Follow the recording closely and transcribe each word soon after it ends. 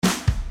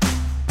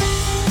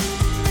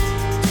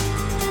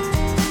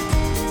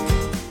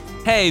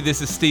Hey,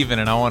 this is Stephen,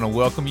 and I want to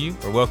welcome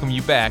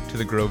you back to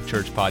the Grove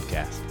Church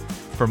Podcast.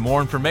 For more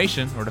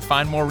information or to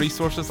find more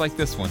resources like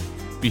this one,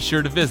 be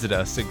sure to visit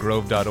us at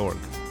grove.org.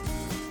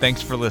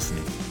 Thanks for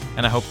listening,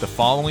 and I hope the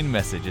following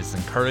message is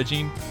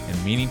encouraging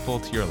and meaningful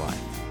to your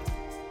life.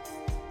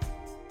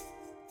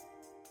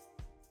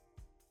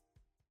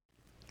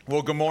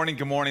 Well, good morning.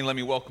 Let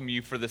me welcome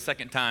you for the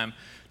second time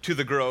to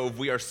the Grove.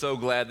 We are so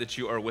glad that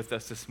you are with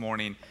us this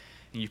morning.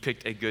 And you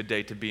picked a good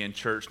day to be in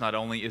church. Not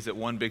only is it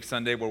one big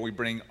Sunday where we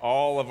bring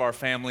all of our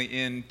family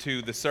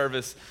into the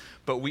service,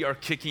 but we are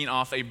kicking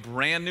off a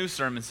brand new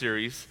sermon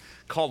series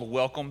called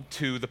Welcome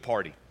to the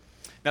Party.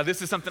 Now,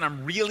 this is something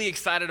I'm really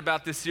excited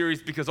about this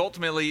series because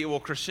ultimately it will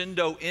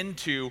crescendo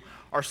into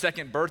our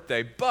second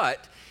birthday,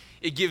 but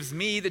it gives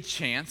me the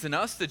chance and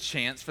us the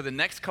chance for the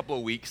next couple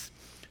of weeks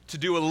to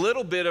do a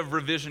little bit of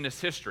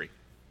revisionist history.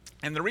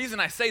 And the reason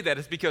I say that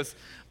is because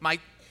my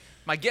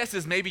guess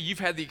is maybe you've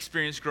had the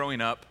experience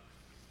growing up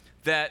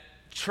that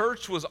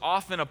church was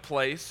often a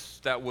place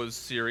that was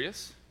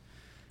serious,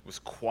 it was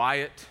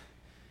quiet,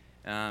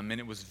 and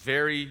it was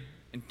very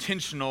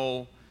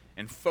intentional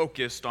and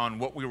focused on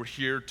what we were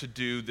here to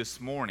do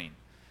this morning.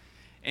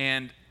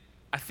 And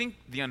I think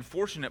the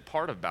unfortunate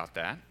part about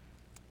that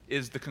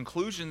is the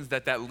conclusions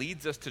that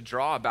leads us to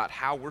draw about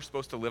how we're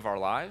supposed to live our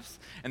lives,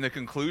 and the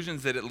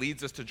conclusions that it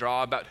leads us to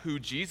draw about who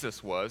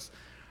Jesus was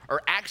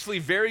are actually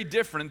very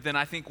different than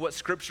I think what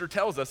Scripture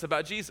tells us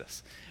about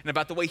Jesus and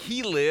about the way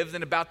he lived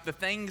and about the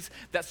things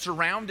that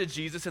surrounded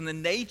Jesus and the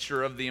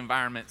nature of the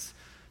environments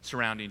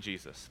surrounding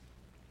Jesus.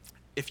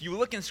 If you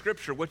look in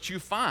Scripture, what you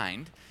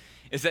find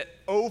is that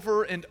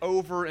over and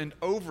over and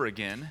over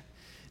again,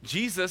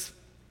 Jesus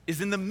is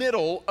in the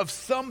middle of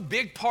some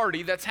big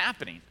party that's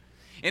happening.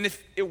 And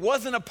if it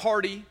wasn't a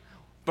party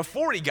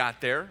before he got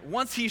there,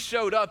 once he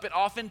showed up, it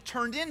often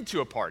turned into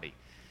a party.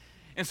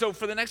 And so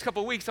for the next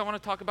couple of weeks, I want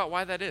to talk about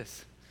why that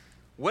is.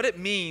 What it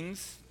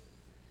means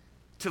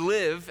to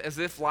live as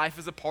if life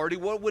is a party.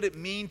 What would it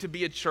mean to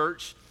be a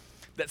church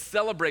that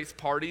celebrates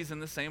parties in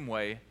the same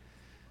way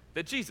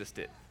that Jesus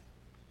did?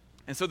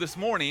 And so this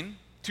morning,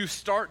 to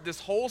start this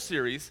whole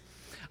series,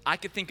 I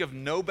could think of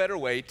no better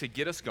way to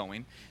get us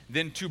going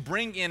than to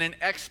bring in an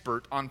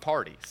expert on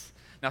parties.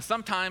 Now,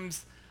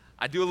 sometimes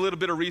I do a little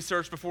bit of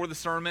research before the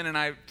sermon, and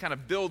I kind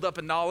of build up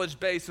a knowledge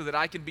base so that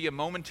I can be a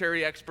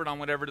momentary expert on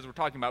whatever it is we're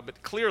talking about.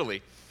 But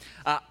clearly,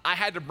 I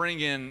had to bring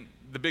in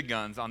the big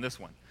guns on this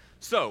one.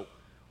 So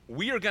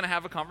we are going to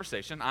have a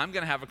conversation. I'm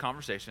going to have a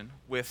conversation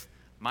with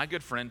my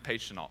good friend,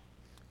 Paige Chenault.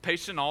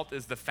 Paige Chenault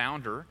is the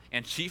founder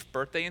and chief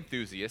birthday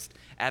enthusiast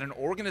at an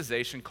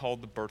organization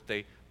called the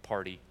Birthday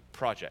Party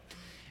Project.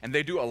 And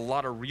they do a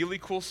lot of really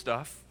cool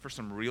stuff for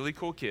some really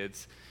cool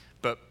kids,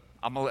 but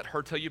I'm going to let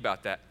her tell you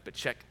about that, but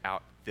check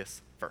out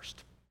this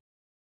first.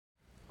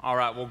 All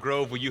right, well,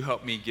 Grove, will you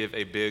help me give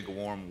a big,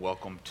 warm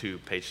welcome to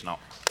Paige Chenault?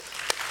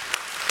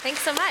 Thanks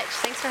so much.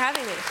 Thanks for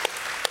having me.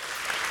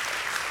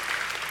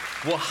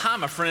 Well, hi,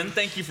 my friend.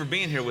 Thank you for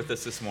being here with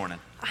us this morning.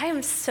 I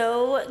am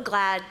so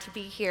glad to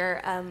be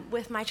here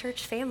with my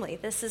church family.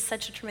 This is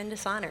such a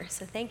tremendous honor,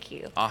 so thank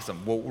you.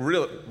 Awesome. Well,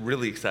 we're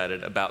really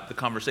excited about the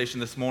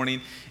conversation this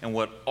morning and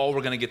what all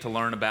we're going to get to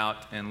learn about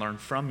and learn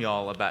from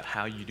y'all about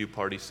how you do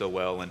parties so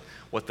well and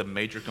what the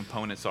major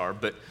components are.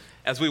 But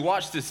as we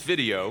watch this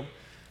video,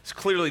 it's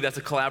clearly that's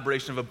a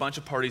collaboration of a bunch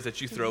of parties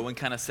that you throw and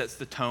kind of sets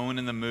the tone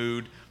and the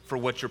mood for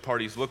what your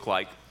parties look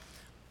like.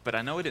 But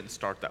I know it didn't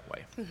start that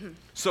way.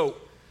 So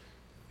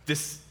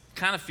this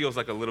kind of feels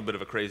like a little bit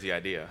of a crazy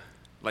idea,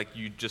 like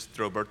you just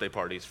throw birthday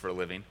parties for a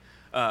living,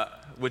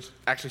 which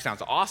actually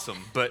sounds awesome,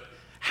 but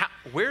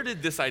where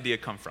did this idea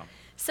come from?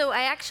 So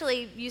I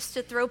actually used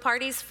to throw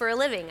parties for a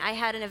living. I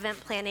had an event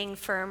planning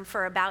firm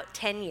for about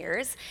 10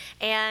 years,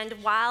 and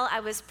while I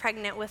was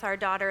pregnant with our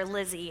daughter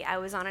Lizzie, I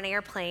was on an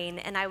airplane,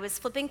 and I was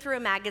flipping through a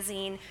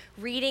magazine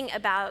reading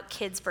about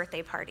kids'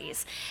 birthday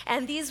parties.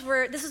 And this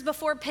was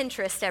before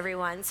Pinterest,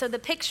 everyone, so the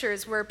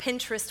pictures were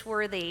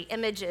Pinterest-worthy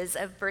images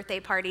of birthday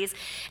parties,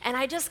 and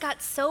I just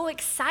got so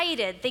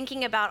excited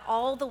thinking about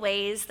all the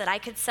ways that I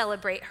could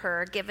celebrate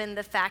her, given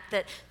the fact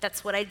that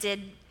that's what I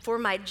did for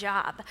my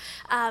job.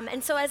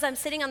 And so as I'm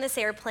sitting on this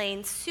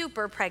airplane,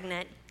 super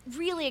pregnant,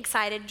 really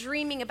excited,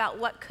 dreaming about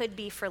what could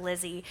be for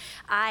Lizzie,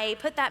 I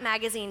put that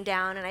magazine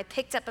down and I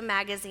picked up a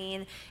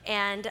magazine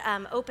and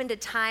opened a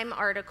Time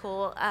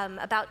article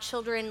about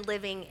children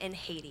living in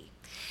Haiti.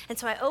 And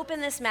so I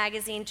opened this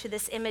magazine to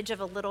this image of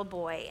a little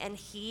boy, and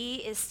he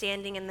is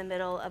standing in the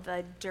middle of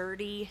a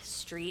dirty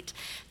street.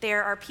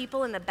 There are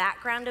people in the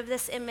background of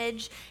this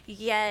image,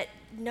 yet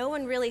no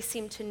one really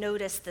seemed to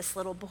notice this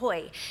little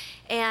boy.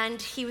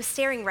 And he was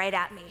staring right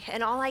at me,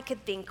 and all I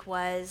could think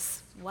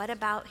was, what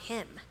about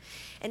him?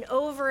 And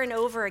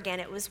over again,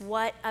 it was,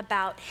 what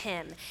about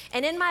him?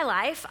 And in my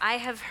life, I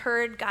have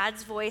heard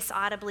God's voice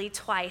audibly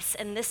twice,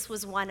 and this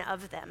was one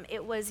of them.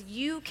 It was,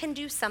 you can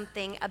do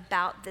something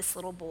about this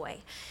little boy.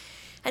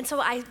 And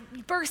so I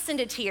burst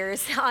into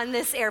tears on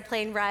this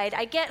airplane ride.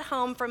 I get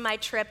home from my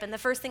trip, and the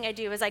first thing I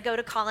do is I go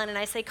to Colin and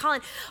I say,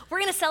 Colin, we're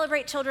going to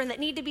celebrate children that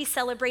need to be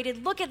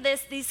celebrated. Look at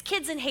this. These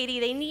kids in Haiti,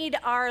 they need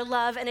our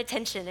love and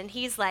attention. And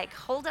he's like,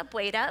 hold up,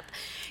 wait up.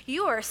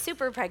 You are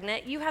super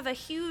pregnant. You have a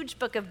huge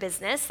book of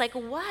business. Like,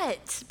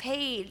 what?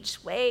 Paige,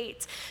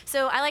 wait.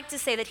 So I like to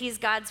say that he's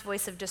God's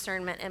voice of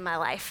discernment in my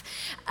life.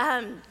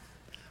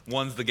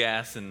 One's the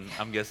gas, and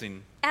I'm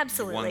guessing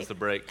Absolutely. One's the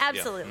brake.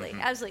 Absolutely, Yeah.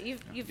 absolutely.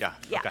 Yeah.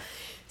 Okay.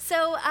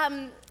 So,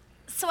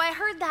 so I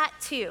heard that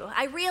too.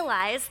 I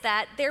realized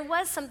that there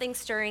was something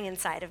stirring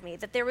inside of me,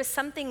 that there was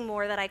something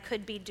more that I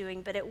could be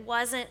doing, but it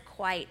wasn't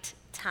quite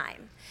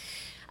time.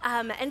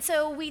 And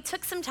so we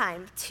took some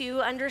time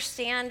to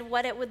understand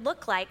what it would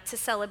look like to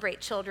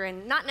celebrate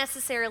children, not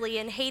necessarily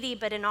in Haiti,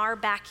 but in our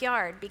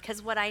backyard, because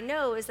what I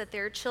know is that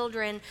there are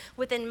children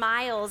within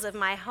miles of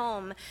my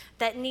home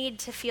that need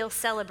to feel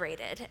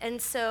celebrated. And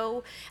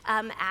so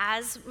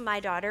as my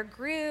daughter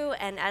grew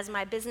and as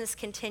my business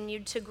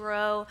continued to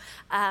grow,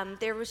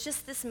 there was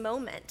just this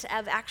moment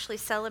of actually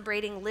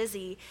celebrating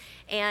Lizzie,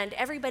 and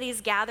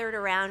everybody's gathered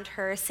around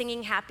her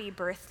singing happy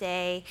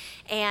birthday,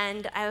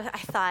 and I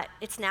thought,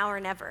 it's now or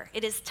never.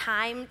 It is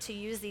time to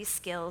use these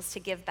skills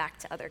to give back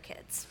to other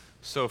kids.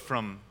 So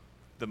from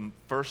the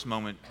first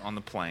moment on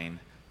the plane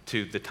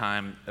to the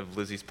time of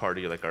Lizzie's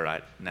party, you're like, all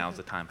right, now's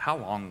the time. How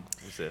long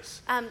was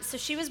this? So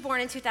she was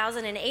born in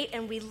 2008,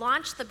 and we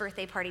launched the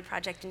Birthday Party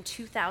Project in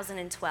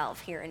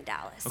 2012 here in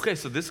Dallas. Okay,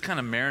 so this kind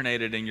of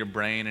marinated in your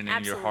brain and in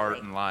Absolutely. your heart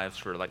and lives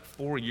for like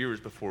 4 years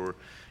before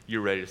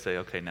you're ready to say,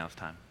 okay, now it's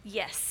time.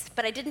 Yes,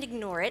 but I didn't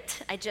ignore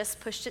it. I just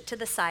pushed it to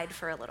the side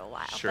for a little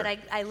while. Sure. But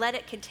I let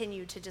it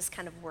continue to just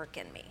kind of work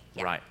in me.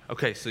 Yeah. Right.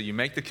 Okay, so you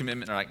make the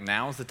commitment, and like,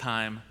 now's the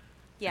time.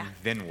 Yeah.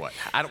 Then what?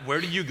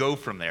 Where do you go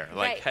from there?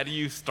 Like, Right. How do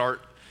you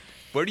start?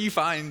 Where do you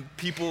find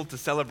people to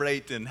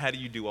celebrate, and how do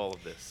you do all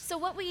of this? So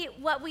what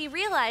we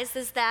realized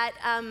is that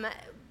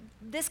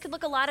this could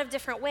look a lot of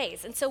different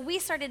ways. And so we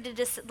started to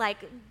just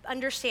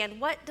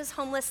understand, what does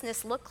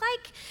homelessness look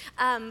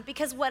like?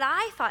 Because what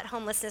I thought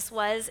homelessness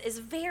was is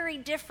very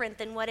different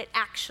than what it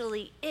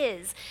actually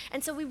is.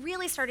 And so we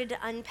really started to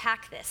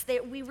unpack this.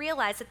 We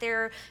realized that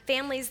there are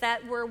families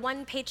that were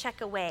one paycheck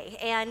away,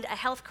 and a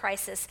health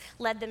crisis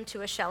led them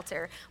to a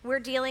shelter. We're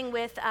dealing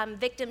with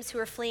victims who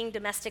are fleeing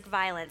domestic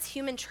violence,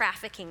 human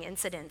trafficking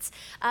incidents.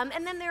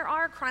 And then there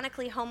are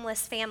chronically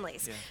homeless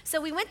families. Yeah.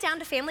 So we went down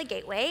to Family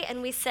Gateway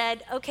and we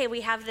said, okay, we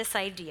have this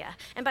idea.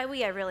 And by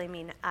we, I really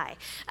mean I.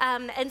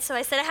 And so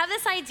I said, I have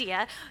this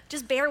idea,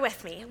 just bear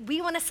with me. We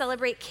want to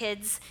celebrate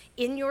kids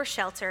in your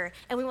shelter,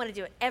 and we want to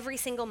do it every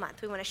single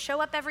month. We want to show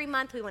up every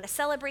month. We want to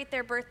celebrate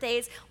their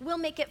birthdays. We'll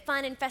make it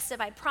fun and festive.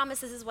 I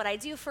promise this is what I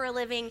do for a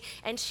living.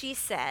 And she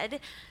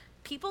said,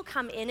 people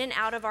come in and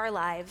out of our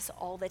lives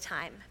all the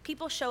time.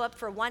 People show up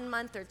for 1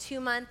 month or 2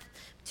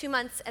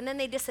 months, and then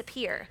they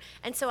disappear.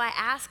 And so I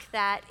ask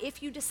that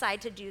if you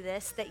decide to do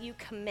this, that you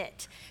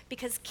commit,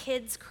 because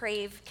kids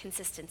crave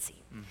consistency.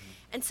 Mm-hmm.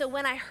 And so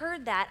when I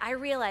heard that, I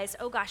realized,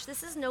 oh gosh,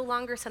 this is no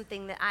longer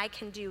something that I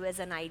can do as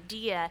an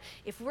idea.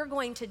 If we're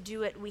going to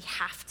do it, we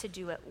have to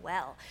do it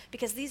well,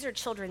 because these are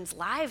children's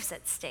lives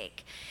at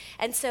stake.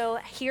 And so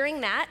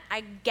hearing that,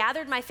 I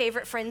gathered my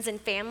favorite friends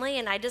and family,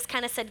 and I just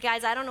kind of said,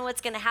 guys, I don't know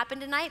what's going to happen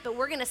tonight, but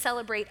we're going to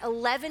celebrate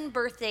 11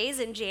 birthdays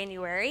in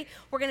January.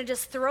 We're going to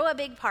just throw a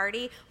big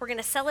party. We're going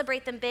to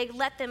celebrate them big,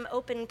 let them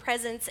open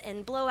presents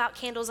and blow out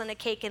candles on a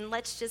cake, and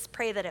let's just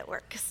pray that it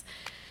works.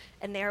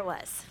 And there it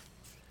was.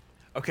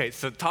 Okay,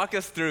 so talk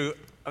us through,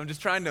 I'm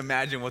just trying to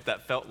imagine what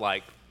that felt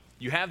like.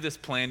 You have this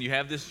plan, you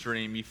have this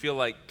dream, you feel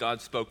like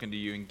God's spoken to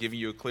you and giving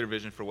you a clear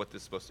vision for what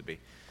this is supposed to be. It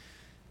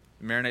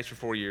marinates for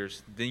 4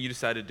 years, then you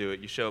decide to do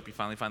it, you show up, you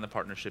finally find the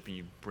partnership, and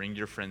you bring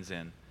your friends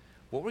in.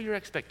 What were your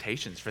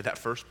expectations for that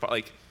first part?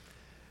 Like,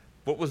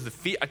 what was the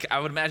fee? I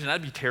would imagine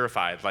I'd be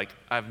terrified. Like,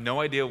 I have no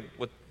idea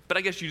what, but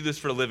I guess you do this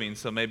for a living,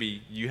 so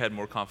maybe you had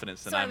more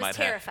confidence than I might have.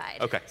 So I was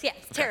terrified. Okay. Yeah,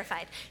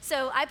 terrified.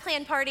 So I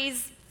plan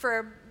parties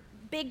for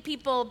big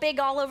people, big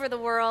all over the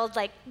world,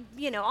 like,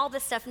 all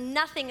this stuff.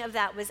 Nothing of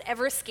that was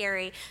ever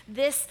scary.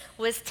 This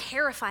was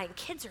terrifying.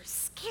 Kids are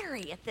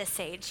scary at this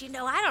age.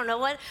 I don't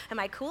know am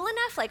I cool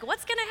enough? Like,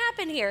 what's gonna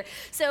happen here?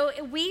 So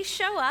we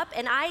show up,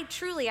 and I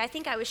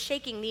think I was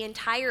shaking the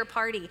entire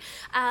party.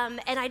 And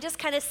I just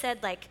kind of said,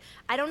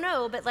 I don't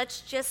know, but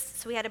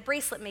so we had a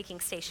bracelet making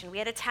station, we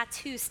had a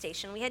tattoo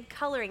station, we had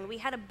coloring, we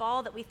had a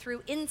ball that we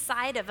threw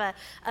inside of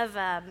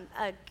a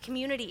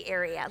community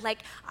area.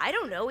 I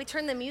don't know, we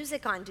turned the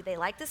music on. Do they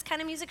like this kind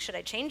of music? Should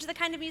I change the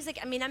kind of music?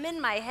 I mean, I'm in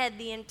my head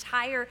the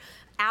entire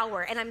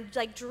hour, and I'm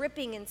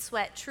dripping in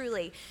sweat,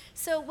 truly.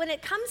 So when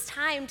it comes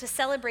time to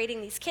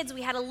celebrating these kids,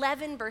 we had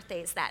 11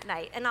 birthdays that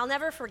night, and I'll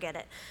never forget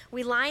it.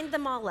 We lined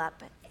them all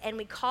up, and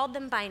we called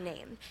them by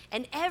name.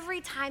 And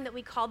every time that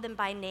we called them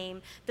by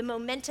name, the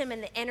momentum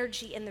and the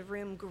energy in the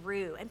room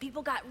grew, and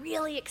people got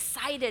really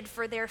excited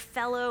for their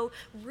fellow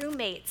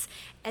roommates.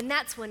 And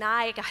that's when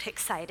I got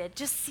excited,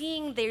 just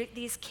seeing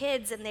these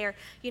kids, and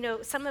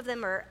some of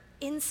them are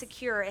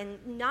insecure and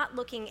not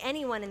looking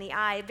anyone in the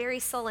eye, very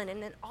sullen,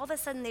 and then all of a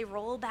sudden they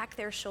roll back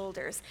their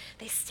shoulders.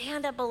 They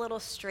stand up a little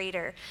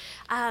straighter.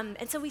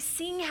 And so we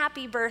sing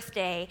happy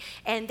birthday,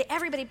 and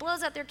everybody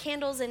blows out their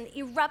candles and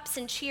erupts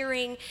in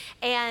cheering.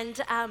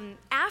 And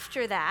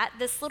after that,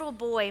 this little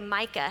boy,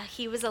 Micah,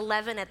 he was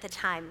 11 at the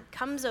time,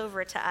 comes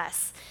over to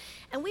us.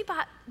 And we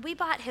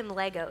bought him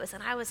Legos,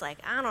 and I was like,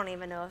 I don't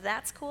even know if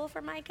that's cool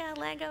for Micah,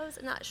 Legos,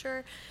 I'm not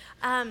sure.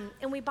 And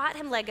we bought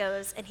him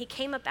Legos, and he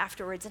came up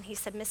afterwards, and he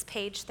said, Miss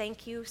Paige,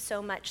 thank you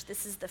so much.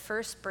 This is the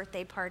first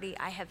birthday party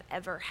I have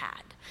ever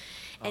had.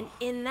 And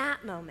in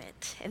that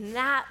moment,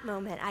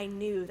 I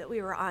knew that we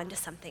were on to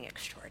something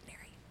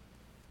extraordinary.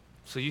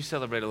 So you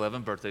celebrate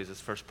 11 birthdays as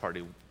first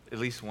party. At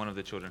least one of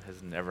the children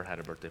has never had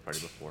a birthday party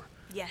before.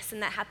 Yes,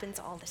 and that happens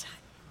all the time.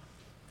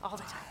 All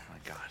the time. Oh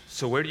my God.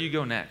 So where do you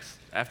go next?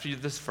 After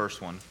this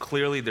first one,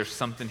 clearly there's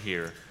something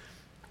here.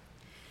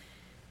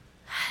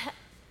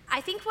 I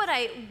think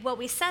what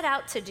we set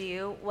out to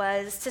do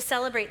was to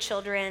celebrate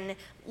children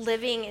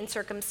living in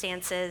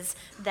circumstances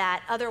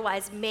that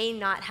otherwise may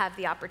not have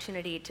the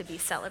opportunity to be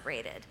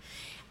celebrated.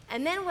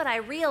 And then what I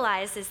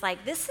realized is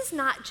like, this is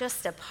not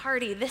just a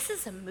party, this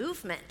is a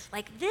movement.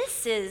 Like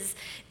this is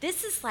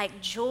like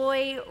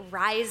joy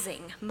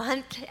rising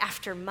month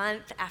after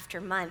month after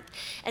month.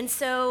 And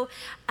so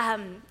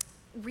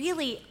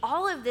really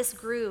all of this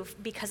grew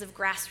because of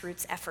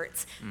grassroots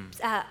efforts.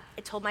 I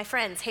told my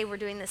friends, hey, we're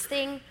doing this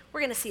thing,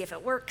 we're gonna see if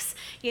it works,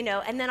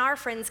 and then our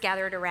friends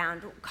gathered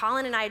around.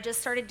 Colin and I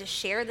just started to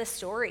share the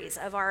stories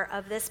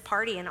of this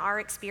party and our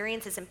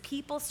experiences, and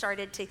people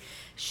started to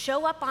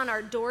show up on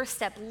our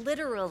doorstep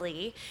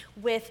literally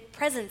with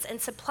presents and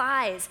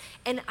supplies,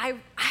 and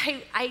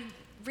I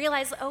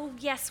realize, oh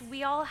yes,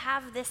 we all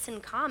have this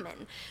in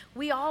common.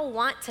 We all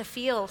want to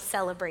feel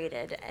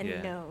celebrated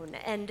and known.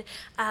 And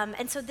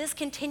so this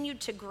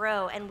continued to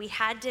grow, and we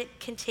had to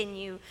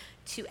continue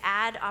to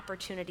add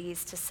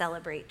opportunities to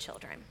celebrate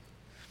children.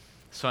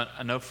 So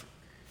I know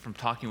from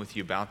talking with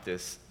you about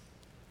this,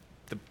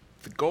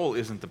 the goal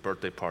isn't the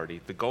birthday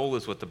party. The goal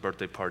is what the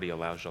birthday party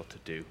allows y'all to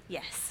do.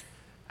 Yes.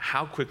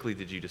 How quickly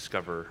did you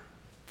discover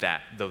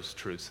those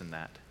truths in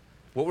that?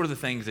 What were the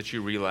things that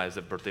you realized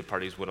that birthday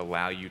parties would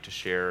allow you to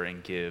share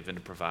and give and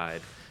to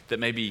provide that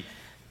maybe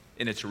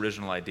in its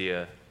original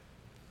idea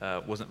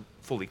wasn't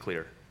fully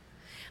clear?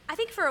 I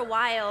think for a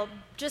while,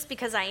 just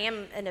because I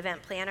am an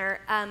event planner,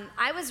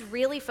 I was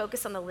really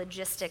focused on the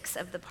logistics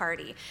of the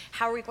party.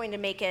 How are we going to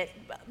make it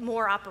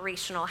more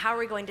operational? How are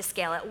we going to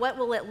scale it? What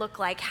will it look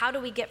like? How do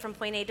we get from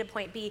point A to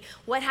point B?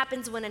 What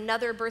happens when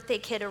another birthday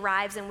kid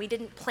arrives and we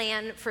didn't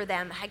plan for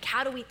them? Like,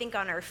 how do we think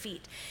on our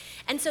feet?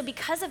 And so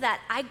because of that,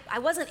 I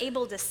wasn't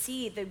able to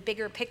see the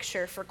bigger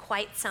picture for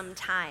quite some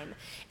time.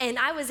 And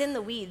I was in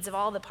the weeds of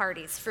all the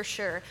parties, for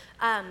sure.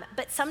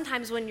 But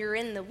sometimes when you're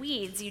in the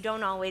weeds, you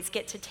don't always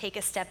get to take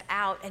a step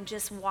out and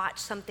just watch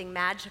something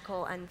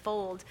magical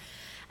unfold.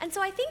 And so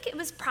I think it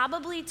was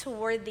probably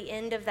toward the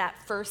end of that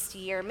first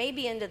year,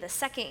 maybe into the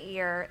second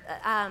year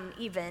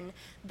even,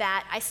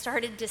 that I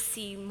started to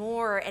see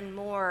more and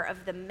more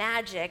of the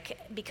magic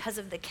because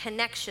of the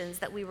connections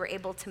that we were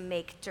able to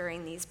make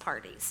during these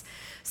parties.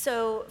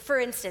 So, for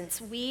instance,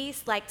 we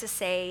like to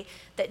say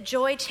that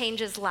joy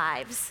changes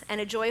lives,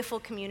 and a joyful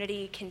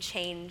community can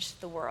change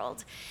the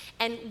world.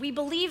 And we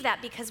believe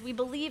that because we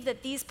believe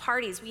that these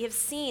parties, we have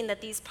seen that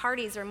these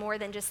parties are more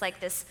than just like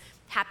this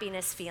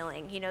happiness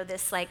feeling,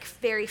 this like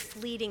very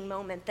fleeting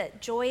moment, that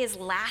joy is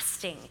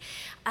lasting.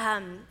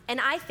 And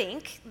I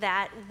think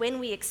that when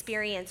we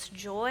experience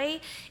joy,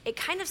 it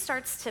kind of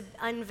starts to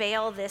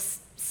unveil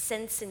this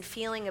sense and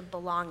feeling of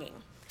belonging.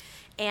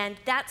 And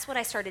that's what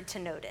I started to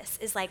notice,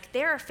 is like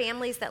there are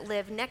families that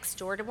live next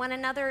door to one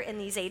another in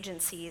these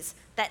agencies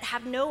that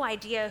have no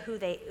idea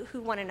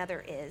who one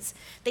another is.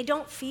 They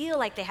don't feel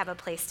like they have a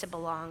place to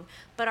belong,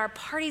 but our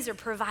parties are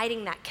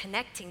providing that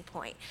connecting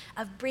point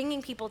of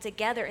bringing people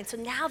together. And so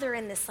now they're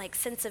in this like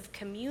sense of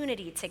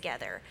community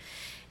together.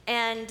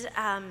 And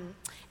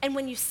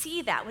when you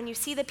see that, when you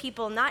see the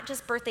people, not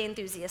just birthday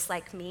enthusiasts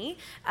like me,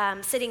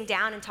 sitting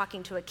down and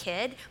talking to a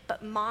kid,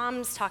 but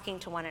moms talking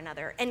to one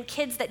another, and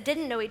kids that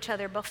didn't know each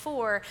other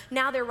before,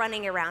 now they're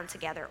running around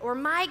together. Or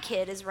my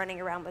kid is running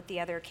around with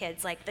the other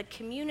kids. Like the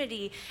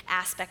community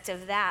aspect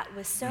of that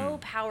was so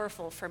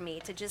powerful for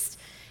me to just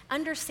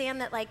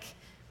understand that like,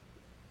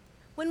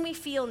 when we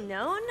feel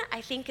known,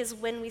 I think is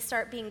when we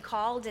start being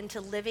called into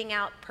living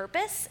out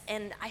purpose,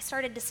 and I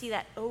started to see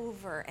that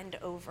over and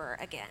over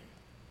again.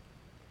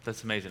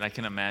 That's amazing. I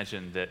can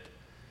imagine that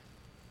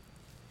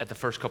at the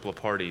first couple of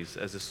parties,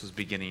 as this was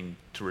beginning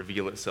to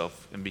reveal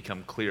itself and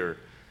become clear,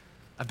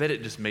 I bet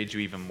it just made you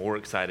even more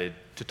excited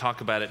to talk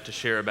about it, to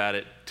share about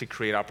it, to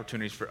create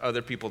opportunities for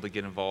other people to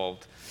get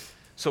involved.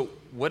 So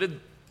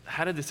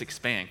how did this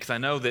expand? Because I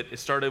know that it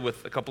started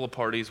with a couple of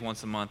parties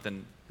once a month,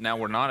 and now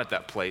we're not at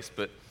that place,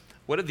 but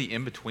what did the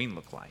in-between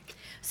look like?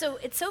 So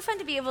it's so fun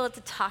to be able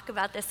to talk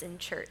about this in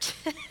church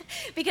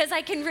because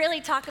I can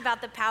really talk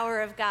about the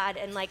power of God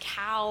and like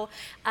how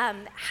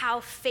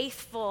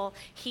faithful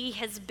he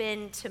has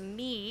been to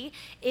me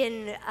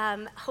in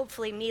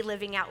hopefully me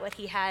living out what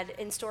he had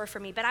in store for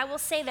me. But I will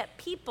say that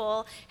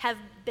people have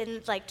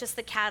been like just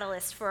the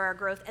catalyst for our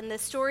growth, and the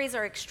stories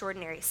are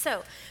extraordinary.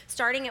 So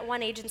starting at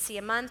one agency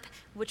a month,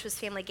 which was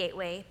Family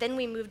Gateway, then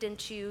we moved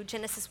into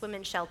Genesis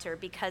Women's Shelter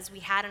because we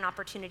had an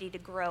opportunity to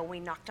grow. We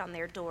knocked on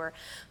their door.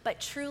 But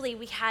truly,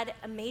 we had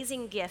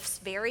amazing gifts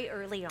very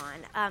early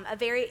on. A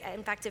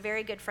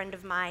very good friend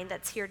of mine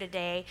that's here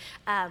today,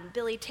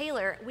 Billy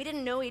Taylor, we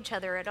didn't know each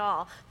other at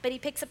all, but he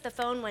picks up the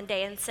phone one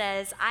day and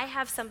says, I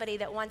have somebody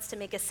that wants to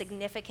make a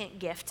significant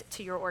gift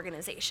to your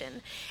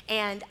organization.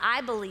 And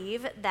I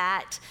believe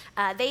that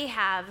they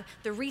have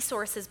the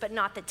resources, but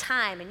not the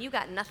time, and you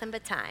got nothing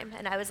but time.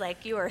 And I was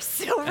like, you are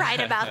so right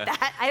about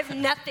that. I have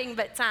nothing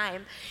but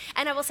time.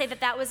 And I will say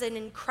that that was an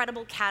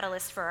incredible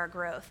catalyst for our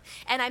growth.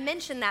 And I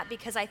mention that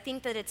because I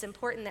think that it's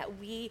important that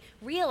we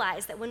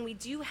realize that when we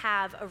do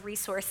have a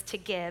resource to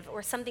give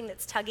or something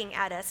that's tugging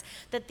at us,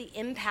 that the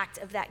impact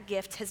of that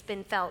gift has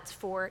been felt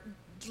for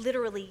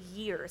literally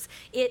years.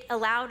 It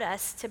allowed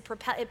us to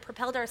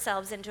propelled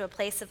ourselves into a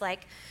place of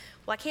like,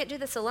 well, I can't do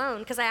this alone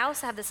because I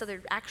also have this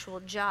other actual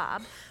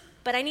job.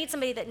 But I need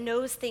somebody that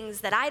knows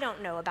things that I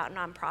don't know about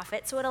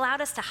nonprofit. So it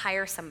allowed us to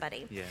hire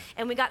somebody. Yeah.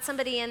 And we got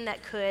somebody in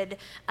that could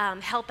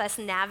help us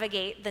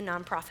navigate the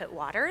nonprofit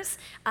waters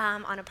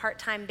on a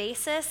part-time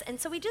basis.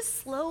 And so we just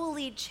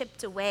slowly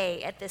chipped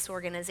away at this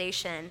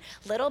organization,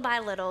 little by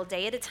little,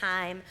 day at a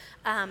time,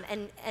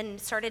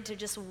 and started to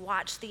just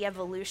watch the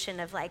evolution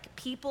of like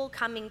people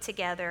coming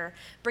together,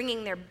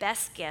 bringing their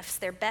best gifts,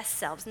 their best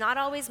selves, not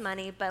always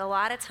money, but a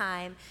lot of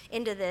time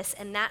into this.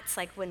 And that's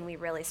like when we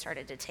really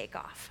started to take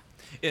off.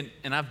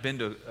 And I've been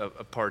to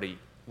a party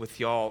with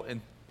y'all, and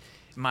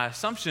my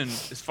assumption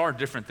is far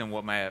different than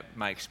what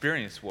my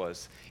experience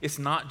was. It's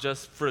not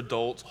just for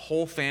adults.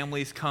 Whole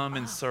families come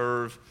and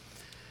serve.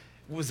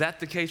 Was that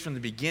the case from the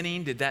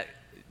beginning? Did that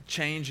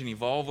change and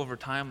evolve over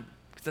time?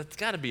 Because that's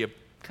got to be a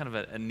kind of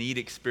a neat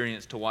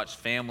experience to watch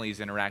families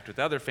interact with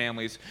other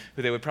families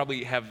who they would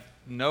probably have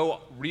no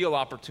real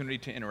opportunity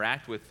to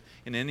interact with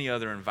in any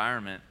other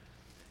environment.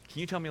 Can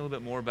you tell me a little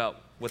bit more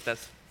about what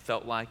that's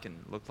felt like and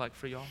looked like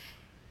for y'all?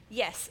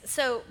 Yes,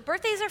 so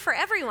birthdays are for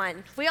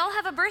everyone. We all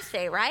have a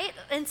birthday, right?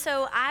 And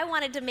so I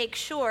wanted to make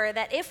sure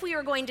that if we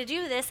were going to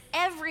do this,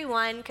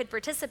 everyone could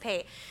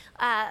participate.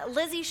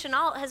 Paige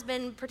Chenault has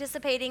been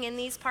participating in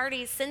these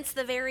parties since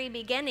the very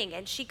beginning,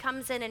 and she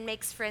comes in and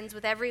makes friends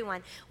with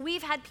everyone.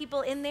 We've had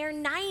people in their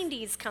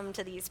 90s come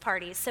to these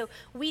parties, so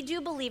we do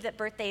believe that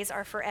birthdays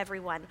are for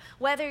everyone.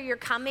 Whether you're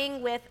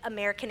coming with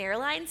American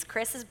Airlines,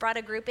 Chris has brought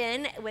a group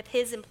in with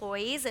his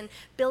employees and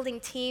building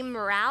team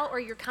morale, or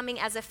you're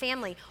coming as a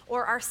family,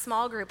 or our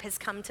small group has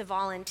come to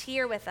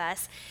volunteer with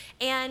us.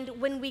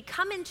 And when we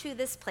come into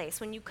this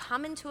place, when you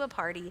come into a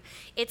party,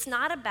 it's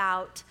not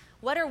about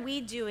what are we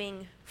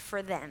doing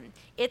for them?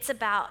 It's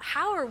about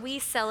how are we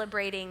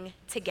celebrating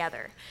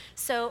together?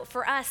 So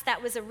for us,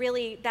 that was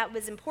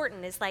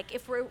important. Is like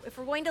if we're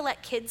going to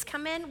let kids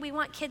come in, we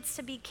want kids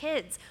to be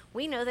kids.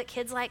 We know that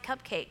kids like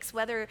cupcakes.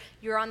 Whether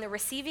you're on the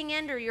receiving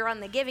end or you're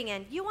on the giving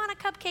end, you want a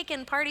cupcake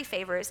and party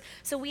favors.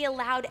 So we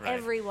allowed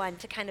everyone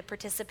to kind of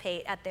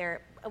participate at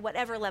their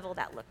whatever level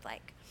that looked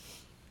like.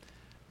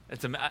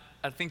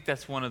 I think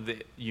that's one of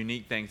the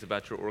unique things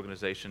about your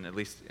organization, at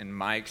least in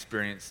my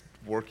experience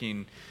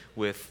working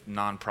with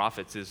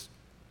nonprofits, is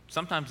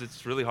sometimes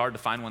it's really hard to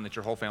find one that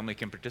your whole family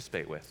can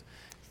participate with.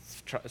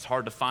 It's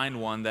hard to find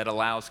one that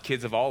allows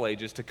kids of all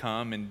ages to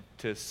come and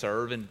to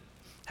serve and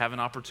have an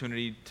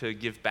opportunity to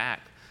give back.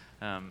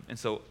 And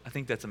so I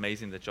think that's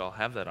amazing that y'all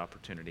have that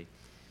opportunity.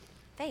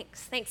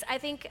 Thanks. I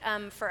think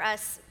for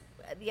us,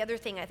 the other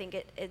thing I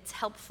think it's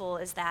helpful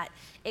is that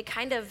it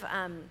kind of,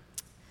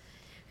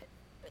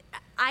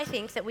 I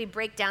think that we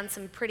break down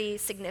some pretty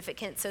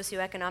significant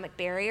socioeconomic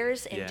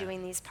barriers in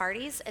doing these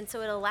parties, and so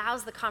it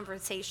allows the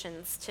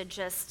conversations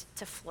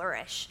to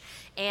flourish.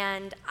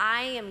 And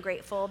I am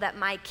grateful that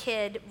my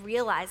kid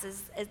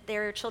realizes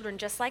there are children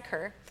just like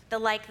her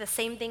that like the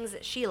same things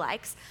that she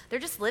likes. They're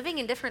just living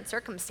in different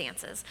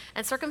circumstances,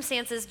 and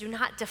circumstances do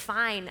not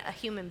define a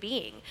human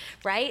being,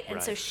 right?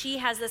 And so she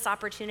has this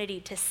opportunity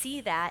to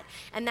see that,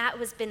 and that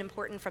has been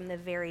important from the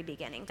very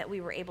beginning, that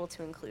we were able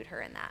to include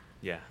her in that.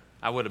 Yeah.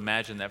 I would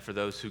imagine that for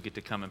those who get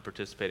to come and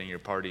participate in your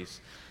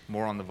parties,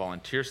 more on the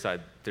volunteer side,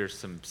 there's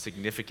some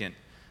significant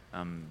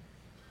kind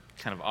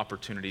of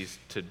opportunities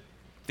to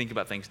think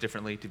about things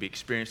differently, to be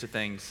experienced at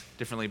things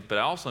differently. But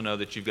I also know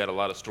that you've got a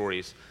lot of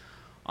stories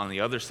on the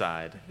other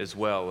side as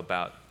well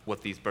about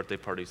what these birthday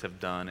parties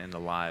have done in the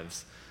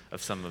lives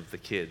of some of the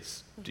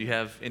kids. Do you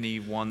have any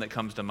one that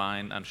comes to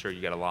mind? I'm sure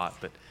you got a lot,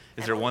 but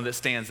is there one that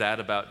stands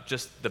out about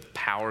just the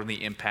power and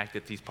the impact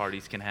that these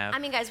parties can have? I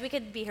mean, guys, we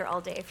could be here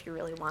all day if you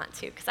really want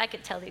to, because I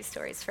could tell these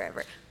stories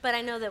forever. But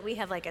I know that we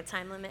have like a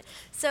time limit.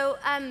 So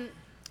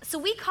So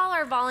we call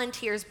our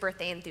volunteers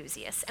birthday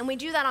enthusiasts, and we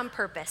do that on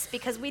purpose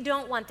because we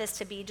don't want this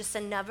to be just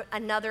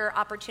another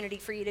opportunity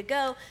for you to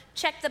go,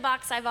 check the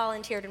box, I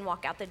volunteered, and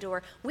walk out the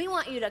door. We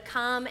want you to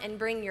come and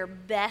bring your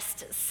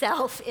best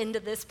self into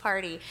this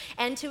party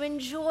and to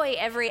enjoy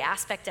every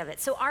aspect of it.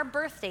 So our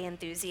birthday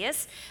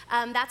enthusiasts,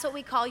 that's what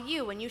we call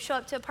you. When you show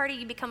up to a party,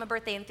 you become a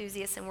birthday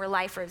enthusiast, and we're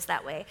lifers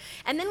that way.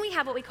 And then we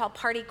have what we call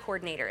party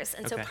coordinators.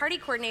 And so party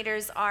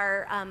coordinators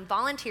are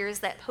volunteers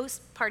that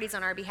host parties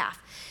on our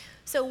behalf.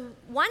 So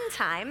one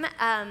time,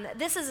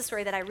 this is a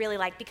story that I really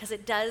like because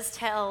it does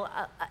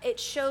it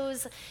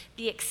shows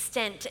the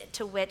extent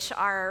to which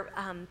our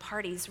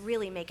parties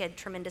really make a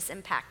tremendous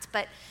impact.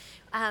 But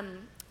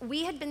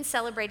we had been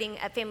celebrating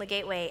at Family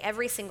Gateway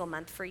every single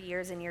month for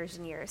years and years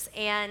and years.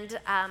 And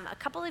a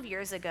couple of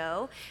years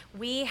ago,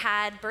 we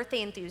had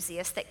birthday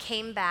enthusiasts that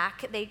came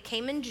back. They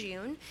came in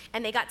June,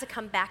 and they got to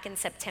come back in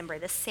September,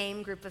 the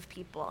same group of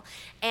people.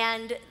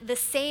 And the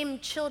same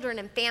children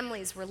and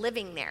families were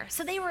living there.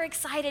 So they were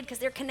excited because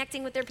they're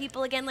connecting with their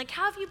people again, like,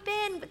 how have you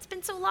been? It's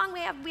been so long,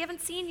 we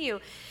haven't seen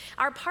you.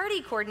 Our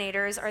party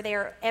coordinators are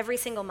there every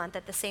single month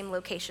at the same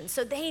location.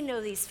 So they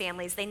know these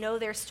families, they know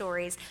their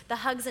stories. The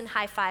hugs and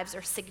high fives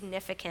are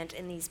significant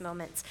in these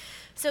moments.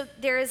 So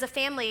there is a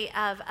family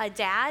of a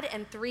dad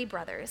and 3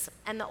 brothers,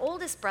 and the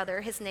oldest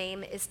brother, his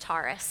name is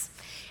Taurus,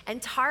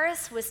 and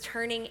Taurus was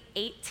turning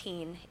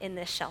 18 in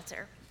this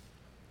shelter.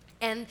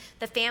 And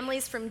the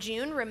families from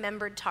June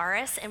remembered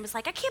Taurus and was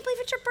like, I can't believe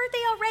it's your birthday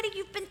already.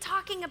 You've been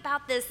talking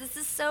about this. This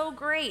is so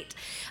great.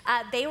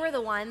 They were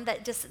the one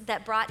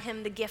that brought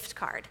him the gift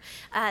card.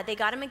 They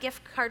got him a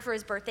gift card for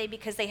his birthday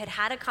because they had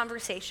had a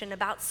conversation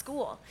about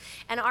school.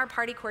 And our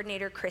party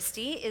coordinator,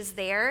 Christy, is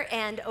there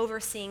and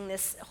overseeing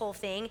this whole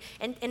thing.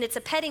 And it's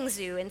a petting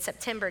zoo in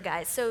September,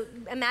 guys. So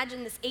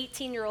imagine this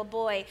 18-year-old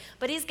boy,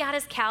 but he's got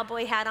his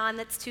cowboy hat on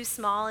that's too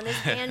small and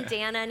his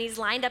bandana, and he's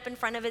lined up in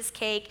front of his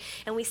cake.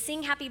 And we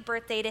sing happy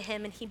birthday to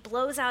him, and he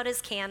blows out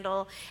his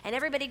candle, and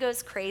everybody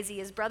goes crazy.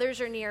 His brothers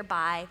are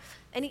nearby,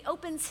 and he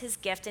opens his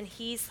gift, and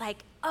he's like,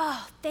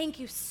 oh, thank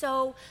you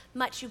so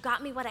much. You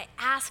got me what I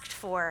asked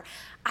for.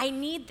 I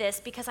need this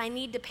because I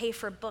need to pay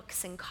for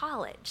books in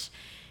college.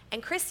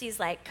 And Christy's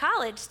like,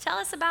 college? Tell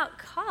us about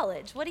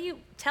college.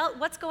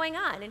 What's going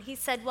on? And he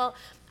said, well,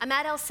 I'm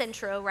at El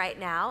Centro right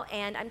now,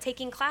 and I'm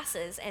taking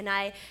classes.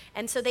 And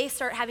so they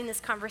start having this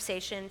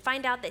conversation,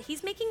 find out that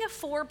he's making a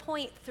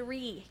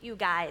 4.3, you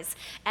guys,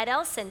 at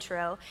El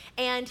Centro,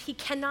 and he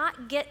can't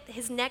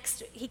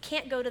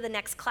go to the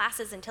next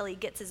classes until he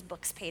gets his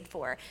books paid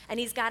for,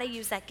 and he's got to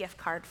use that gift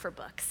card for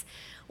books.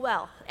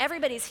 Well,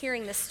 everybody's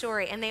hearing this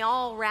story, and they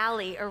all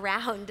rally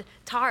around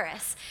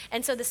Taurus.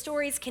 And so the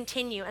stories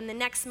continue, and the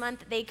next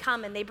month they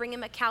come, and they bring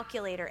him a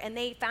calculator, and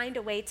they find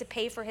a way to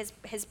pay for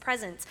his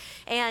presents.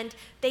 And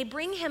they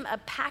bring him a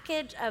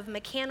package of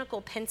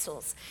mechanical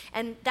pencils,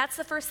 and that's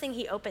the first thing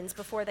he opens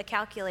before the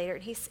calculator.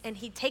 And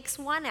he takes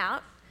one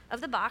out of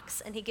the box,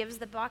 and he gives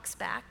the box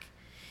back.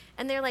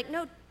 And they're like,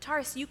 no,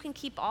 Taurus, you can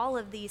keep all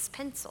of these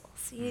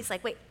pencils. And he's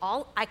like, wait,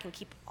 I can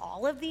keep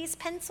all of these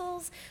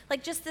pencils?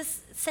 Like, just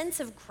this sense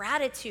of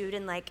gratitude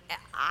and like,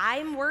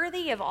 I'm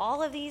worthy of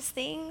all of these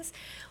things?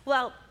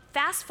 Well,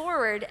 fast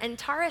forward, and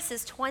Taurus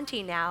is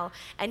 20 now,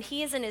 and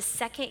he is in his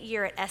 2nd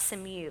year at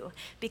SMU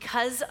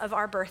because of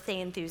our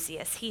birthday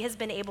enthusiasts. He has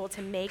been able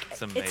to make,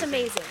 it's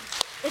amazing.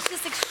 It's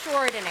just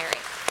extraordinary.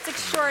 It's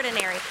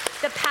extraordinary.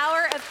 The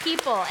power of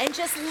people, and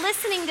just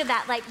listening to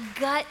that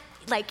gut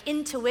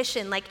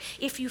intuition,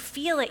 if you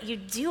feel it, you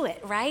do it,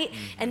 right?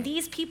 Mm-hmm. And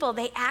these people,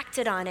 they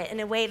acted on it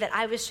in a way that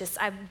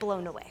I'm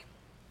blown away.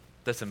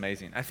 That's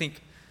amazing. I think,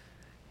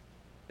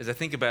 as I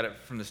think about it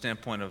from the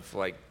standpoint of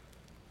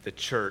the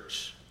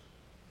church,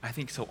 I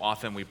think so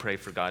often we pray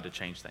for God to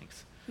change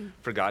things,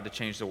 for God to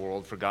change the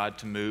world, for God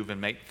to move and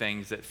make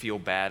things that feel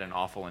bad and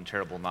awful and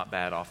terrible, not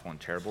bad, awful, and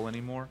terrible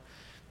anymore.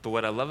 But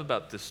what I love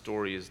about this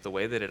story is the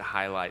way that it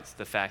highlights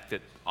the fact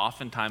that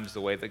oftentimes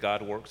the way that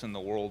God works in the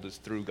world is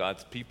through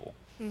God's people.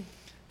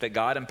 That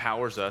God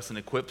empowers us and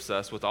equips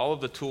us with all of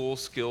the tools,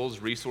 skills,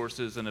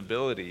 resources, and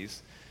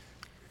abilities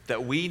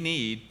that we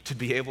need to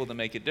be able to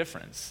make a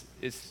difference.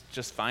 It's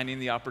just finding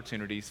the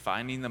opportunities,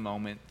 finding the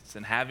moments,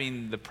 and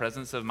having the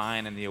presence of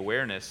mind and the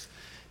awareness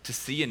to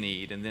see a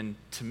need and then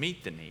to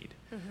meet the need.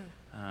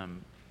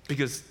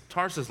 Because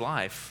Taurus's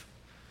life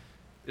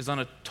is on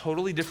a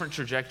totally different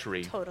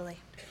trajectory. Totally.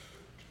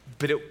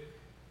 But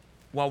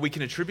while we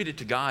can attribute it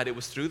to God, it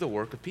was through the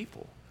work of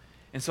people.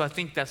 And so I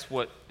think that's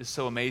what is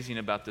so amazing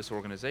about this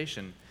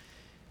organization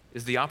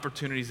is the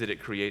opportunities that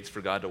it creates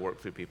for God to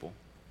work through people.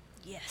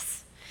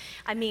 Yes.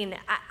 I mean,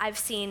 I've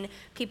seen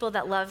people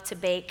that love to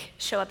bake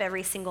show up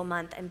every single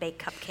month and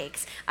bake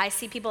cupcakes. I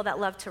see people that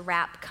love to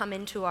rap come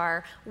into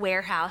our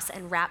warehouse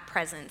and wrap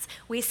presents.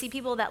 We see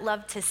people that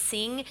love to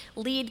sing,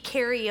 lead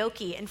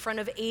karaoke in front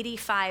of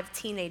 85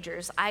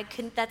 teenagers.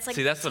 That's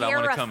See, that's what I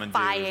want to come and do.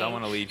 Is I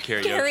want to lead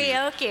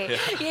karaoke.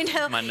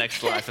 Yeah. My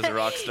next life as a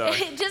rock star.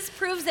 It just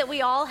proves that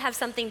we all have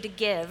something to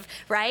give,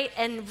 right?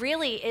 And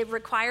really, it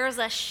requires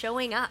us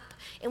showing up.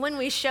 And when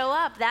we show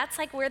up, that's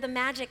where the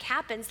magic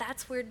happens.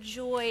 That's where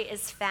joy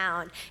is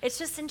found. It's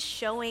just in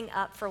showing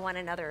up for one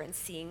another and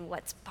seeing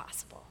what's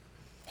possible.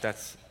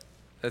 That's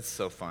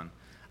so fun.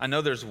 I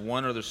know there's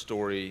one other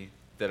story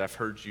that I've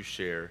heard you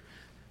share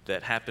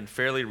that happened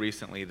fairly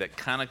recently that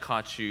kind of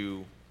caught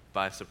you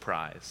by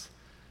surprise.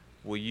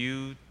 Will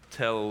you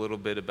tell a little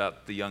bit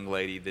about the young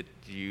lady that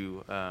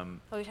you... Are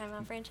we talking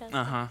about Francesca?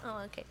 Uh-huh.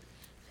 Oh, okay.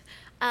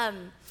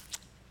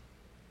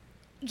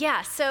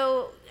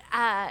 So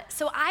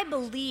I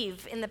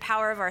believe in the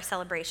power of our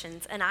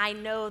celebrations, and I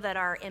know that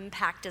our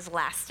impact is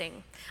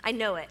lasting. I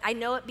know it. I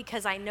know it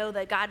because I know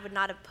that God would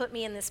not have put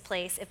me in this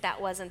place if that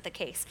wasn't the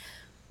case.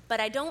 But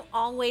I don't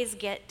always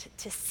get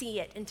to see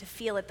it and to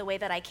feel it the way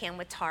that I can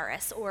with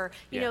Taurus. Or,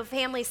 you know,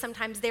 families,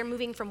 sometimes they're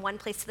moving from one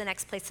place to the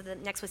next place to the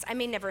next place. I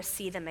may never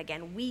see them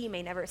again. We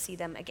may never see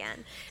them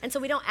again. And so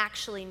we don't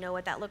actually know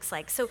what that looks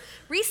like. So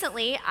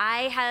recently,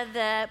 I had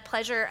the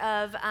pleasure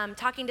of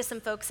talking to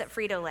some folks at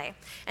Frito-Lay.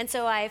 And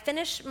so I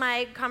finished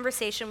my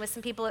conversation with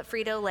some people at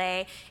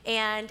Frito-Lay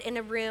and in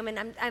a room,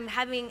 and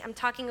I'm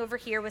talking over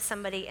here with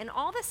somebody, and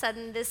all of a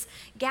sudden, this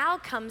gal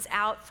comes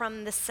out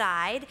from the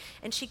side,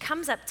 and she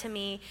comes up to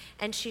me,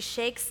 and she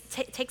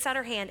takes out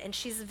her hand, and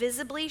she's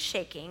visibly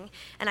shaking.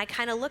 And I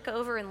kind of look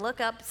over and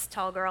look up, this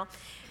tall girl,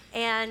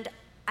 and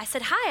I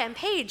said, "Hi, I'm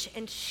Paige."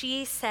 And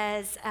she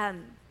says,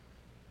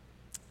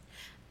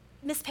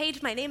 "Miss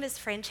Paige, my name is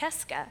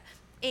Francesca,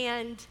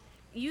 and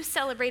you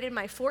celebrated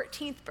my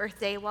 14th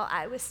birthday while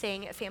I was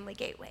staying at Family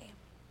Gateway."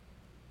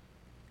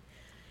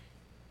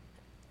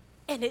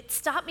 And it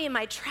stopped me in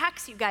my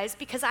tracks, you guys,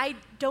 because I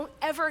don't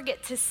ever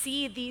get to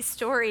see these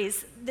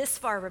stories this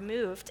far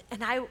removed.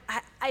 And I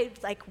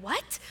like,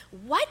 what?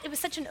 What? It was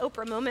such an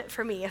Oprah moment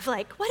for me of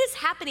like, what is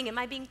happening? Am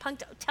I being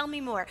punked? Tell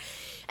me more.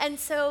 And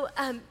so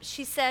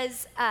she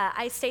says,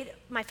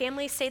 my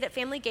family stayed at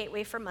Family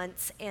Gateway for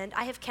months, and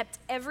I have kept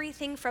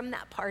everything from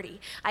that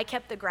party. I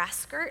kept the grass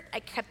skirt,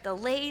 I kept the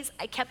leis,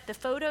 I kept the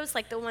photos,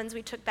 like the ones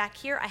we took back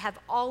here. I have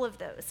all of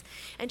those.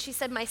 And she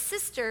said, my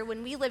sister,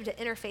 when we lived at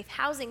Interfaith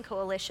Housing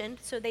Coalition,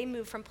 so they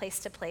moved from place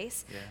to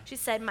place. Yeah. She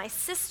said, my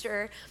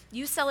sister,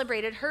 you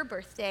celebrated her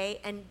birthday,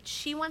 and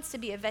she wants to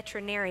be a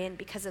veterinarian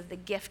because of the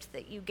gift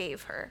that you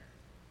gave her.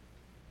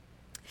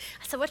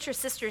 I said, what's your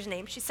sister's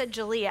name? She said,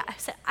 Jalea. I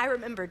said, I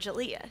remember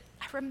Jalea.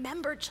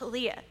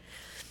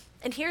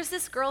 And here's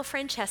this girl,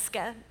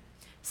 Francesca,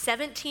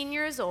 17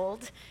 years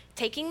old,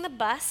 taking the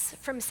bus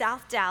from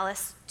South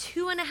Dallas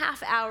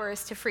 2.5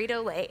 hours to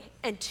Frito-Lay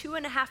and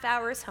 2.5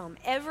 hours home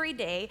every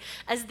day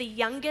as the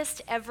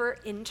youngest ever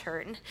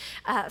intern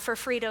for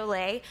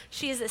Frito-Lay.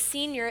 She is a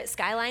senior at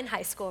Skyline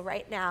High School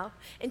right now,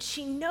 and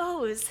she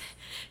knows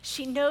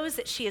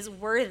that she is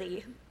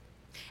worthy,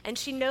 and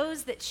she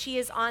knows that she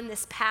is on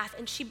this path,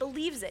 and she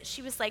believes it.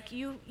 She was like,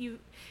 you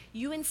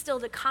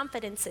instilled a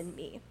confidence in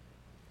me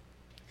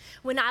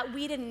when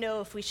we didn't know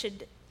if we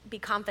should be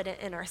confident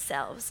in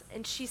ourselves.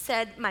 And she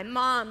said, my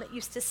mom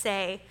used to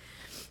say,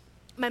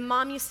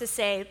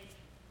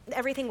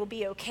 everything will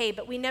be okay,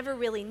 but we never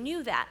really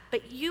knew that.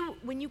 But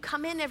when you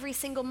come in every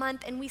single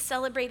month and we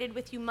celebrated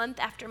with you month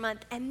after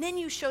month, and then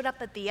you showed up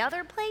at the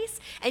other place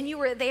and you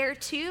were there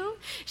too,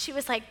 she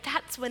was like,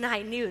 that's when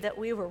I knew that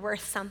we were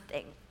worth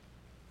something.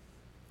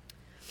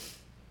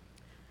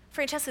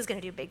 Francesca's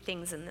gonna do big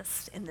things in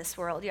this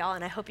world, y'all,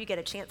 and I hope you get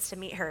a chance to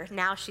meet her.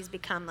 Now she's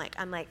become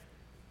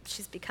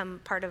she's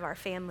become part of our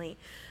family.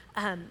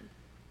 I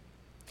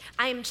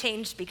am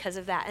changed because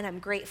of that, and I'm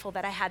grateful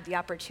that I had the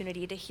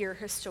opportunity to hear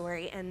her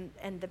story and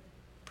the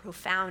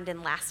profound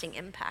and lasting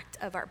impact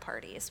of our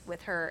parties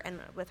with her and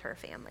with her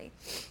family.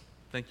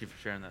 Thank you for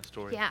sharing that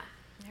story. Yeah,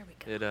 there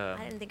we go.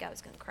 I didn't think I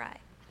was going to cry.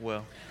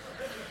 Well,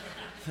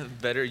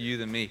 better you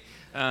than me.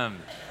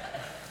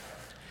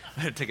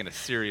 I'd have taken a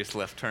serious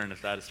left turn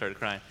if I had started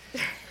crying.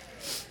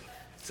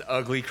 It's an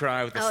ugly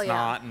cry with the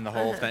snot and the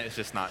whole thing.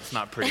 It's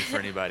not pretty for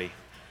anybody.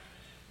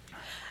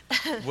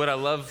 What I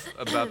love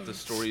about the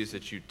stories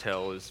that you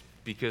tell is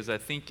because I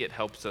think it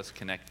helps us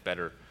connect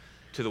better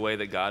to the way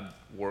that God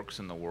works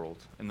in the world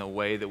and the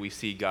way that we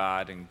see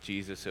God and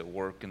Jesus at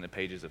work in the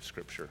pages of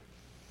Scripture.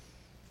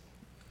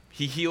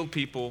 He healed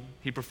people,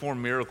 he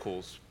performed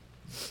miracles,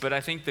 but I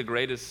think the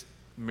greatest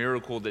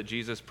miracle that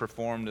Jesus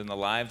performed in the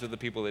lives of the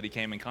people that he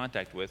came in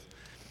contact with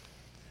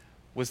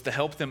was to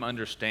help them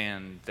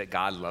understand that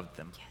God loved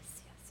them.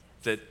 Yes.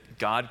 That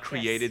God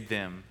created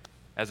them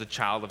as a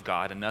child of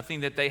God, and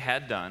nothing that they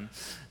had done,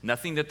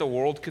 nothing that the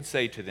world could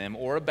say to them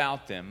or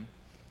about them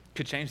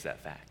could change that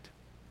fact.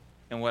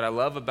 And what I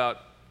love about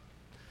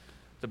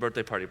the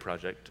Birthday Party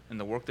Project and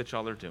the work that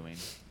y'all are doing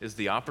is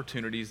the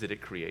opportunities that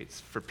it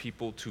creates for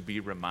people to be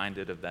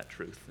reminded of that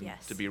truth and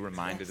to be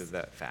reminded of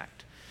that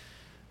fact.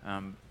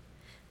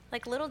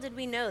 Like, little did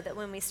we know that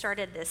when we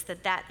started this,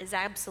 that is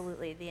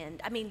absolutely the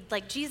end. I mean,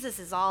 like, Jesus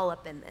is all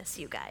up in this,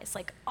 you guys.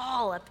 Like,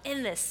 all up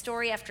in this,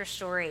 story after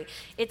story.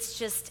 It's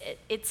just,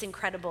 it's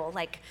incredible.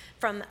 Like,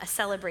 from a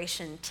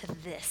celebration to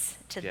this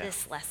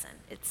lesson.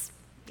 It's,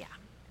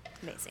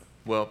 amazing.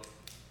 Well,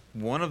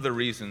 one of the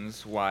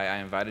reasons why I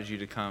invited you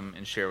to come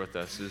and share with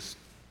us is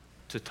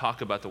to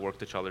talk about the work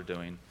that y'all are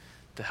doing,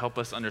 to help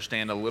us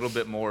understand a little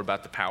bit more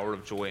about the power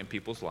of joy in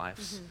people's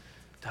lives. Mm-hmm.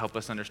 to help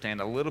us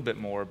understand a little bit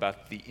more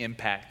about the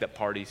impact that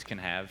parties can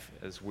have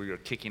as we are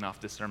kicking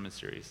off this sermon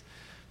series.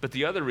 But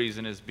the other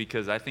reason is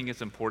because I think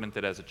it's important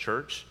that as a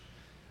church,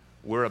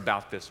 we're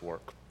about this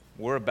work.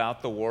 We're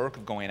about the work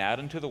of going out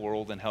into the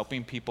world and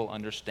helping people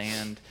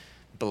understand,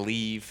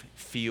 believe,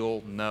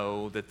 feel,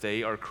 know that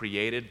they are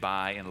created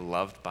by and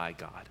loved by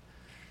God.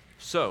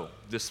 So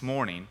this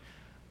morning,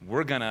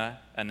 we're going to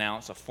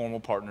announce a formal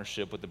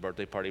partnership with the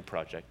Birthday Party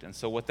Project. And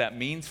so what that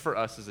means for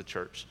us as a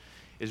church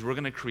is we're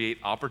going to create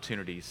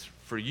opportunities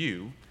for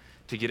you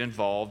to get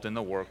involved in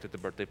the work that the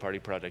Birthday Party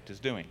Project is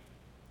doing.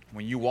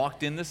 When you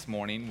walked in this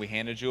morning, we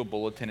handed you a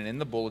bulletin, and in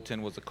the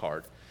bulletin was a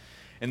card.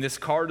 And this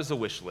card is a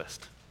wish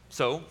list.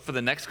 So for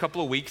the next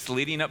couple of weeks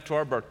leading up to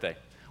our birthday,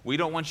 we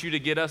don't want you to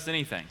get us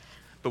anything,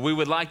 but we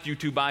would like you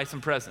to buy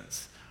some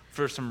presents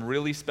for some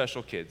really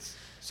special kids.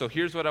 So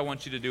here's what I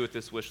want you to do with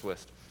this wish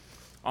list.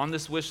 On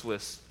this wish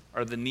list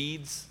are the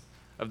needs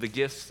of the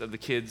gifts of the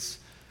kids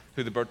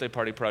who the Birthday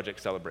Party Project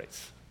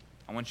celebrates.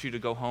 I want you to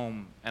go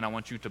home and I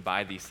want you to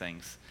buy these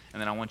things, and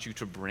then I want you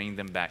to bring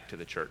them back to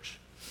the church.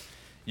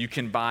 You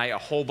can buy a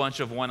whole bunch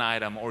of one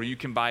item, or you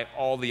can buy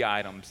all the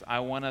items.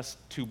 I want us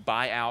to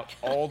buy out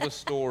all the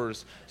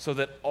stores so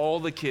that all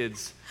the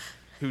kids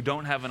who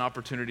don't have an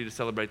opportunity to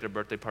celebrate their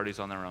birthday parties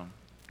on their own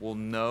will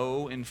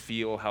know and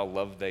feel how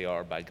loved they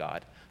are by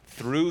God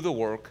through the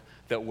work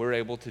that we're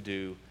able to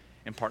do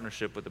in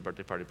partnership with the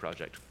Birthday Party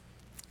Project.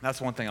 That's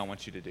one thing I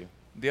want you to do.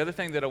 The other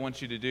thing that I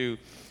want you to do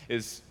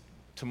is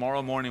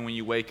tomorrow morning when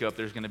you wake up,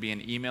 there's going to be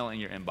an email in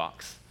your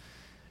inbox.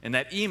 And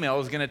that email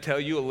is going to tell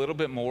you a little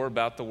bit more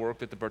about the work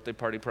that the Birthday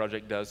Party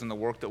Project does and the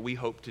work that we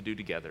hope to do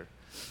together.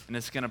 And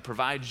it's going to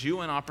provide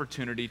you an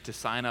opportunity to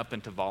sign up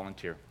and to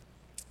volunteer.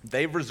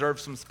 They've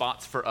reserved some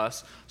spots for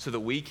us so that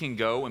we can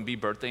go and be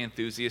birthday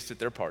enthusiasts at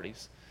their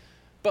parties.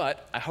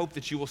 But I hope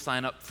that you will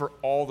sign up for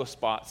all the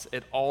spots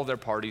at all their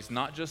parties,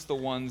 not just the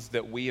ones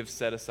that we have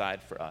set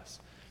aside for us.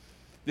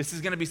 This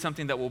is going to be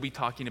something that we'll be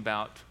talking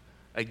about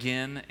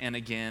again and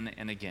again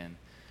and again,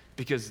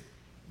 because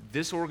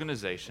this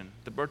organization,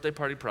 the Birthday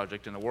Party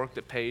Project, and the work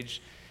that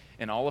Paige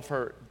and all of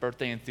her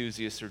birthday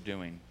enthusiasts are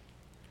doing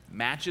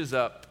matches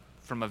up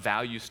from a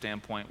value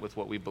standpoint with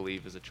what we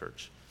believe as a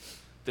church.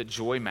 That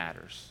joy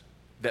matters,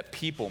 that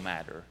people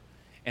matter,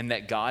 and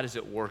that God is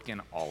at work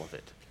in all of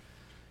it.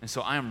 And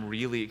so I am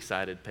really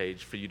excited,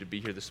 Paige, for you to be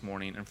here this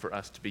morning and for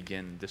us to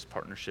begin this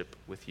partnership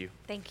with you.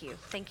 Thank you.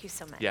 Thank you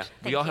so much. Yeah.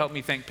 Will y'all help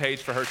me thank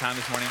Paige for her time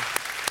this morning?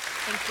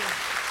 Thank you.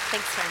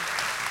 Thanks, friend.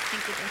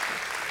 Thank you. Thank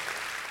you.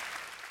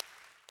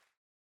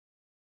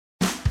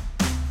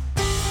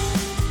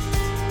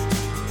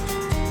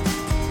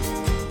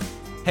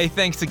 Hey,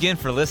 thanks again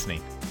for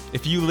listening.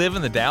 If you live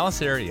in the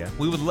Dallas area,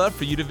 we would love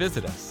for you to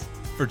visit us.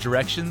 For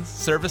directions,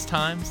 service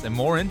times, and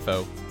more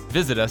info,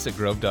 visit us at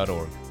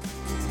grove.org.